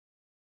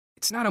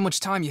It's not how much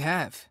time you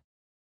have.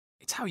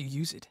 It's how you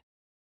use it.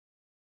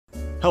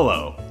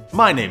 Hello,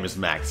 my name is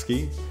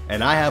Maxske,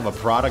 and I have a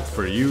product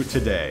for you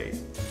today.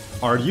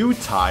 Are you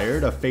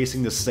tired of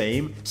facing the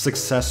same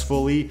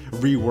successfully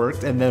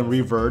reworked and then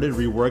reverted,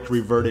 reworked,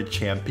 reverted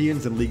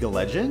champions in League of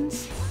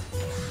Legends?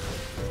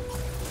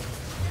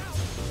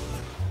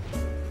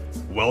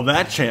 Well,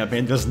 that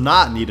champion does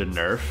not need a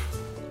nerf.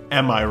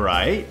 Am I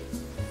right?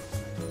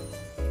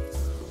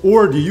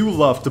 Or do you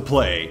love to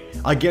play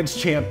against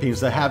champions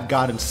that have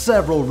gotten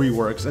several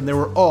reworks and they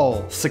were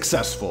all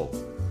successful?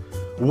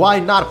 Why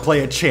not play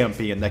a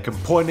champion that can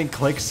point and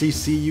click,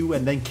 CC you,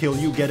 and then kill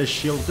you, get a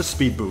shield with a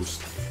speed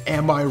boost?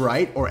 Am I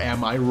right or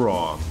am I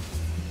wrong?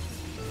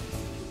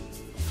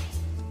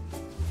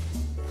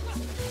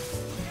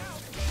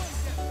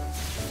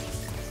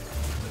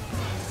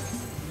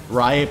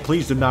 Riot,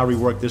 please do not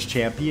rework this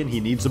champion,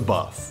 he needs a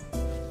buff.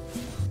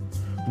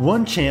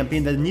 One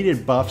champion that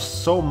needed buffs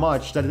so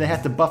much that they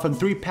had to buff him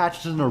 3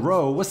 patches in a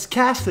row was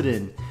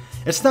Cassidy.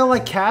 It's not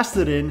like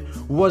Cassidy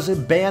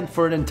wasn't banned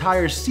for an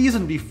entire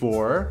season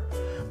before.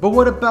 But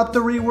what about the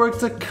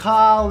reworked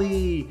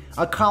Akali?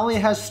 Akali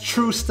has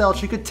true stealth,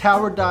 she could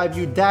tower dive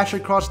you, dash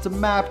across the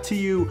map to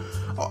you,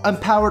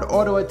 empowered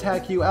auto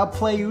attack you,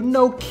 outplay you,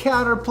 no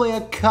counterplay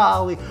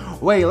Akali.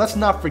 Wait, let's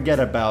not forget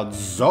about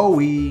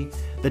Zoe,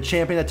 the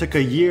champion that took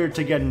a year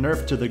to get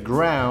nerfed to the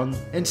ground,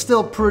 and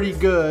still pretty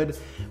good.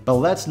 But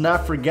let's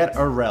not forget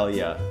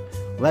Aurelia.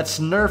 Let's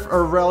nerf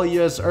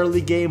Aurelia's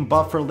early game,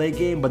 buff her late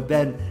game, but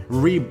then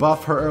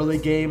rebuff her early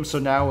game, so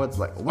now it's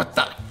like, what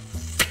the?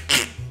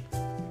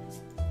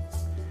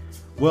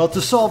 Well, to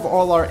solve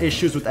all our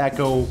issues with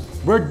Ekko,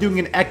 we're doing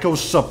an Ekko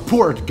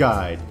support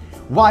guide.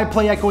 Why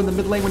play Ekko in the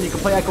mid lane when you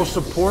can play Ekko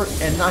support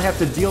and not have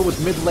to deal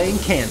with mid lane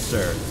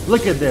cancer?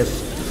 Look at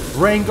this.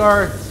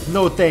 Rengar,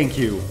 no thank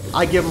you.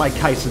 I give my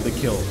Kai'Sa the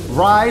kill.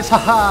 Rise,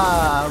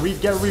 haha,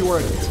 get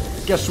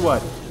reworked. Guess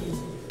what?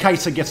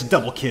 Kai'Sa gets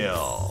double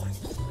kill.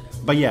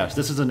 But yes,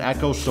 this is an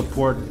Ekko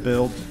support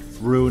build,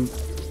 rune,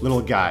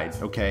 little guide,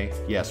 okay?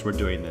 Yes, we're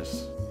doing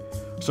this.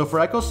 So for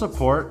Ekko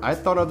support, I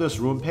thought of this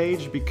rune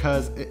page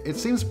because it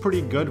seems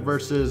pretty good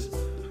versus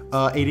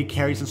AD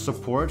carries and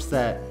supports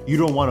that you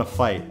don't want to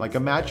fight. Like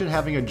imagine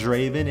having a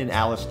Draven in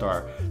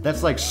Alistar.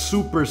 That's like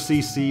super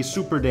CC,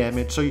 super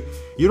damage. So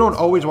you don't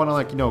always want to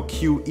like, you know,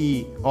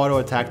 QE auto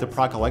attack to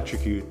proc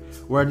electrocute.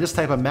 Where in this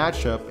type of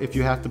matchup, if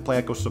you have to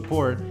play Ekko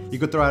support, you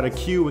could throw out a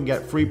Q and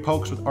get free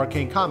pokes with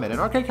Arcane Comment. And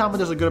Arcane Comment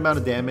does a good amount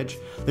of damage.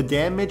 The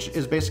damage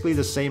is basically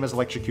the same as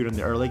electrocute in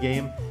the early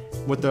game,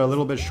 with a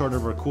little bit shorter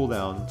of a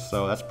cooldown,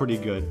 so that's pretty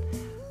good.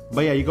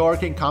 But yeah, you go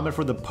Arcane Comment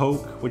for the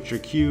poke with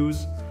your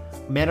Qs.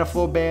 Mana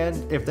Flow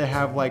banned if they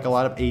have like a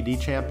lot of AD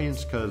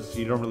champions, because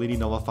you don't really need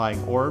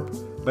Nullifying Orb.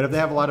 But if they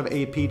have a lot of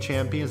AP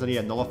champions, then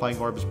yeah, Nullifying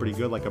Orb is pretty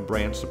good, like a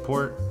brand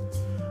support.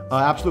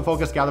 Absolute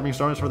Focus Gathering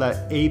Storms for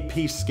that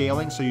AP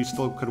scaling, so you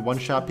still could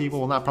one-shot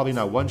people. Well, probably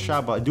not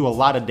one-shot, but do a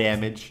lot of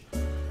damage.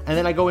 And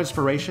then I go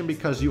Inspiration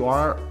because you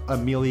are a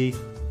melee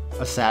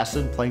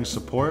assassin playing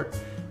support.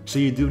 So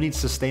you do need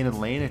sustain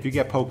in lane. If you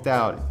get poked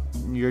out,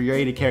 your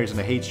AD carry is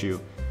going to hate you.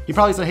 He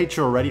probably doesn't hate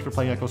you already for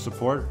playing Ekko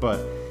support, but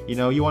you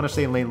know, you want to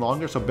stay in lane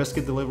longer. So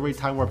Biscuit Delivery,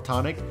 Time Warp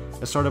Tonic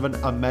is sort of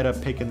a meta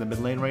pick in the mid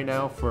lane right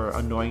now for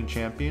annoying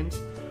champions.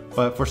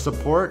 But for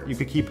support, you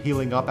could keep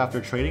healing up after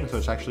trading, so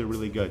it's actually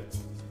really good.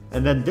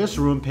 And then this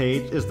rune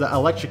page is the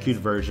Electrocute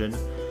version.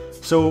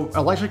 So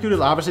Electrocute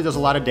obviously does a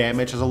lot of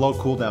damage, has a low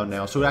cooldown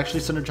now, so it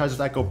actually synergizes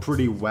Ekko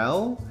pretty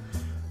well.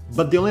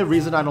 But the only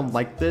reason I don't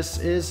like this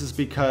is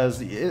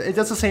because it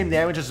does the same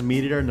damage as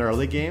Meteor in the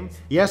early game.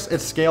 Yes, it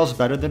scales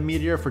better than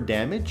Meteor for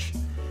damage,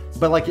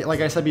 but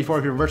like I said before,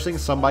 if you're versing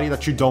somebody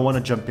that you don't want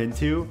to jump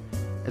into,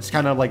 it's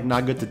kind of like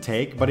not good to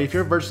take. But if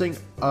you're versing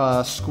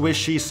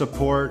squishy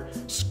support,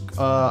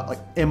 like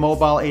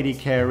immobile AD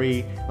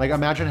carry, like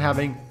imagine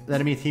having the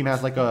enemy team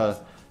has like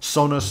a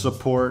Sona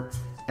support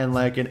and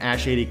like an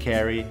Ashe AD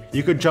carry,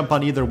 you could jump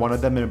on either one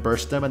of them and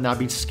burst them and not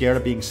be scared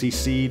of being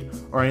CC'd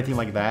or anything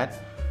like that.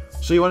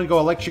 So you want to go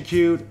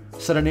Electrocute,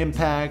 set an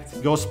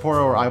impact, Ghost Spore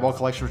or Eyeball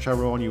Collection,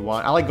 whichever one you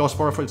want. I like Ghost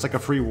Spore for it's like a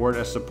free ward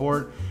as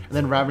support, and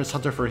then Ravenous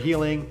Hunter for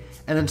healing,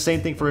 and then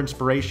same thing for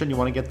Inspiration. You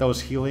want to get those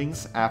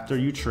healings after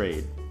you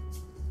trade.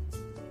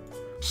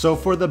 So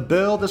for the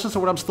build, this is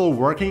what I'm still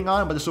working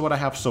on, but this is what I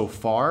have so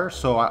far.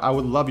 So I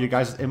would love your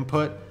guys'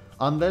 input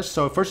on this.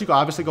 So first you go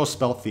obviously go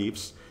Spell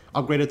Thieves,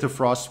 upgrade it to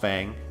Frost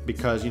Fang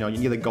because you know you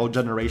need the gold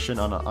generation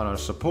on a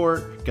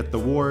support, get the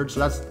ward.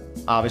 So that's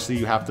obviously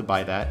you have to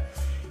buy that.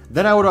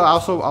 Then I would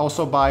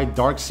also buy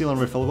Dark Seal and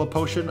Refillable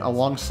Potion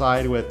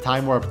alongside with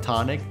Time Warp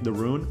Tonic, the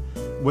rune.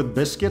 With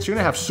Biscuits, you're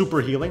going to have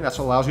super healing. That's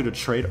what allows you to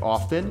trade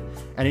often.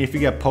 And if you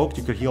get poked,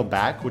 you could heal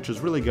back, which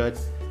is really good.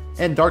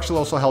 And Dark Seal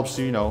also helps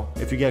you, you know,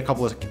 if you get a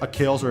couple of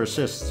kills or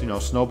assists, you know,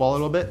 snowball a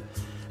little bit.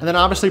 And then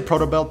obviously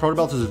Protobelt.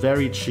 Protobelt is a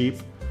very cheap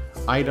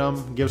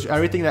item. Gives you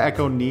everything that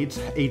Ekko needs.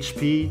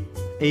 HP,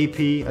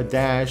 AP, a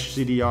dash,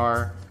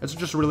 CDR. It's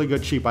just a really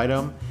good cheap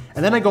item.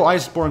 And then I go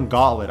Iceborne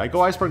Gauntlet. I go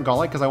Iceborne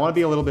Gauntlet because I want to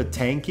be a little bit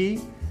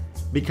tanky.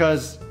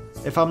 Because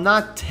if I'm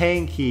not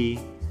tanky,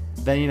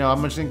 then, you know,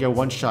 I'm just gonna get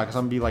one shot because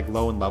I'm gonna be like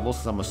low in levels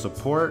because I'm a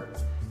support.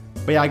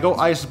 But yeah, I go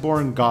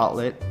Iceborne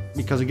Gauntlet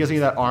because it gives me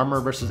that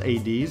armor versus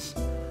ADs.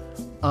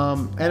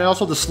 And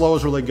also the slow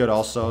is really good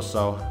also,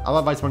 so I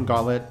love Iceborne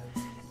Gauntlet.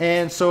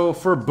 And so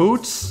for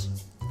boots,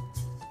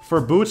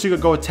 you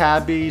could go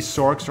Tabby,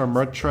 Sorks, or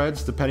Merc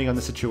Treads, depending on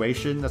the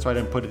situation. That's why I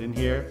didn't put it in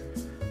here.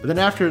 But then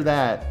after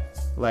that,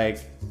 like,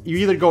 you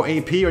either go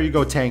AP or you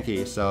go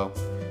tanky. So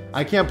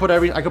I could put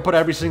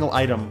every single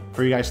item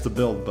for you guys to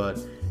build, but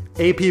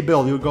AP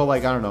build, you would go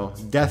like, I don't know,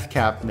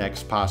 Deathcap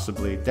next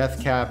possibly.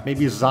 Deathcap,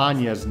 maybe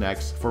Zanya's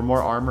next for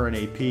more armor and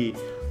AP.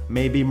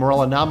 Maybe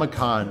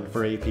Morellonomicon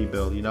for AP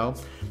build, you know?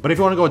 But if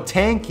you want to go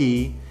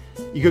tanky,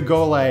 you could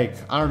go like,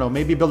 I don't know,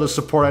 maybe build a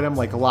support item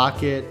like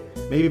Locket.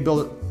 Maybe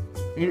build,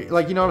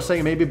 like, you know what I'm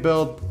saying? Maybe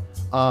build,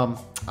 I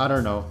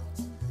don't know,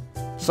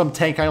 some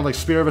tank item like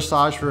Spear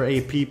Visage for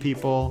AP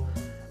people.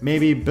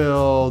 Maybe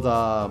build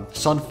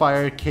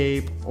Sunfire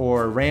Cape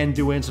or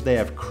Randuin's if they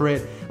have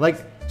crit. Like,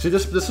 see,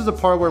 this is the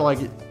part where, like,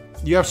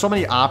 you have so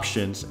many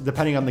options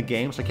depending on the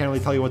game, so I can't really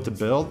tell you what to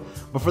build.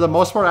 But for the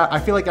most part, I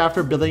feel like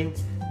after building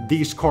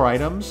these core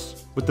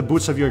items with the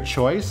boots of your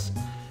choice,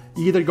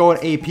 you either go an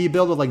AP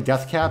build with like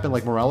Deathcap and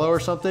like Morello or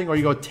something, or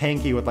you go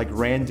tanky with like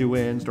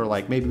Randuin's or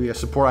like maybe a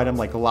support item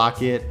like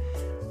Locket.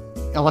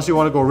 Unless you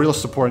want to go real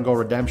support and go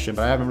Redemption,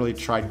 but I haven't really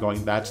tried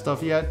going that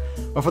stuff yet.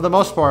 But for the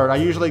most part, I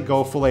usually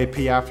go full AP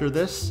after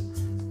this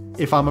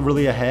if I'm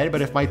really ahead.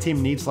 But if my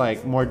team needs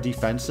like more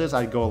defenses,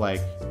 I'd go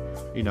like,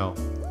 you know,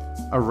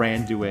 a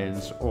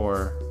Randuin's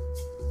or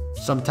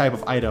some type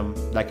of item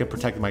that could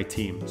protect my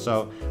team.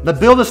 So the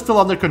build is still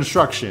under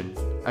construction,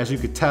 as you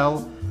could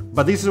tell.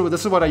 But this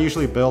is what I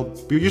usually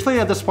build. Usually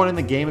at this point in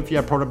the game, if you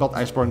have Proto Belt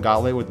Iceborne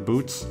Gauntlet with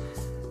boots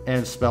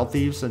and Spell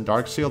Thieves and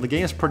Dark Seal, the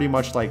game is pretty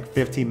much like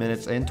 15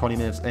 minutes in, 20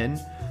 minutes in.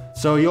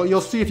 So you'll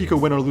see if you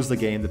could win or lose the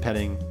game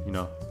depending, you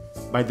know,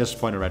 by this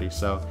point already.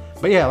 So,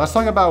 but yeah, let's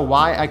talk about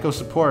why Ekko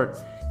support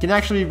can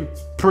actually be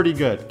pretty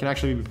good.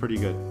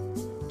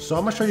 So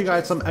I'm gonna show you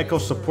guys some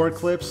Ekko support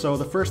clips. So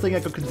the first thing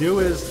Ekko could do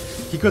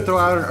is he could throw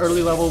out an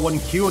early level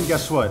 1Q, and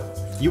guess what?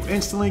 You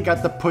instantly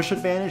got the push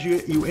advantage.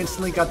 You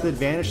instantly got the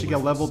advantage to get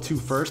level 2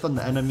 first on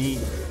the enemy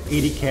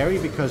AD carry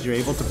because you're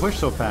able to push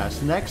so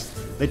fast. Next,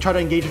 they try to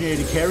engage in your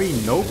AD carry.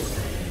 Nope.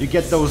 You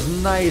get those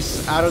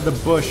nice out of the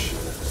bush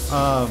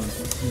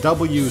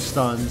W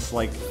stuns,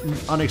 like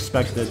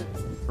unexpected,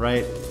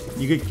 right?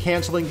 You could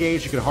cancel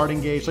engage, you could hard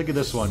engage. Look at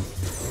this one.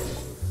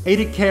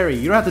 AD carry,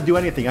 you don't have to do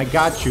anything. I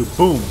got you.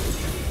 Boom.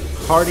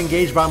 Hard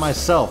engage by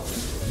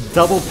myself.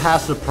 Double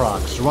passive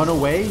procs. Run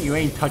away, you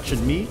ain't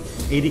touching me.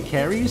 AD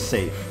carry is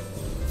safe.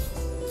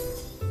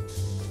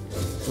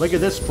 Look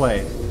at this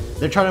play.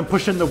 They're trying to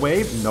push in the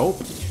wave.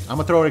 Nope. I'm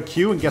gonna throw out a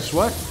Q, and guess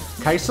what?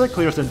 Kaisa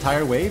clears the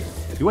entire wave.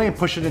 You ain't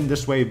pushing in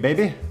this wave,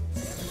 baby.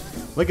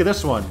 Look at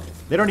this one.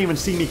 They don't even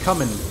see me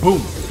coming. Boom.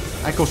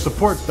 Ekko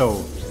support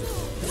though.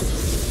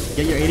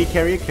 Get your AD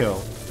carry a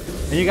kill.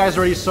 And you guys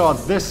already saw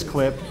this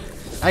clip.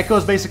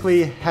 Ekko's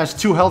basically has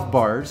 2 health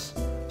bars.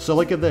 So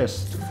look at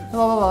this.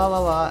 La la la la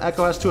la.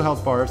 Ekko has 2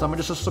 health bars. I'm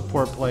just a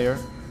support player.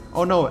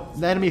 Oh no,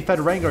 the enemy fed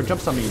Rengar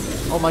jumps on me.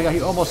 Oh my god,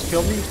 he almost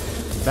killed me.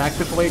 Back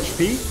to full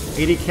HP.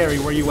 AD carry,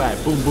 where you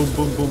at? Boom, boom,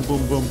 boom, boom,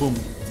 boom, boom, boom.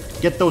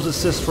 Get those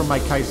assists from my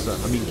Kaisa.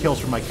 I mean, kills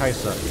from my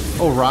Kaisa.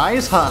 Oh,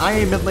 Rise? Huh, I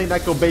ain't mid lane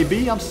Ekko,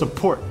 baby. I'm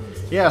support.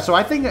 Yeah, so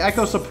I think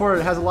Ekko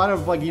support has a lot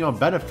of, like, you know,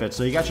 benefits.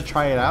 So you guys should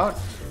try it out.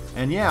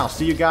 And yeah, I'll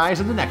see you guys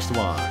in the next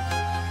one.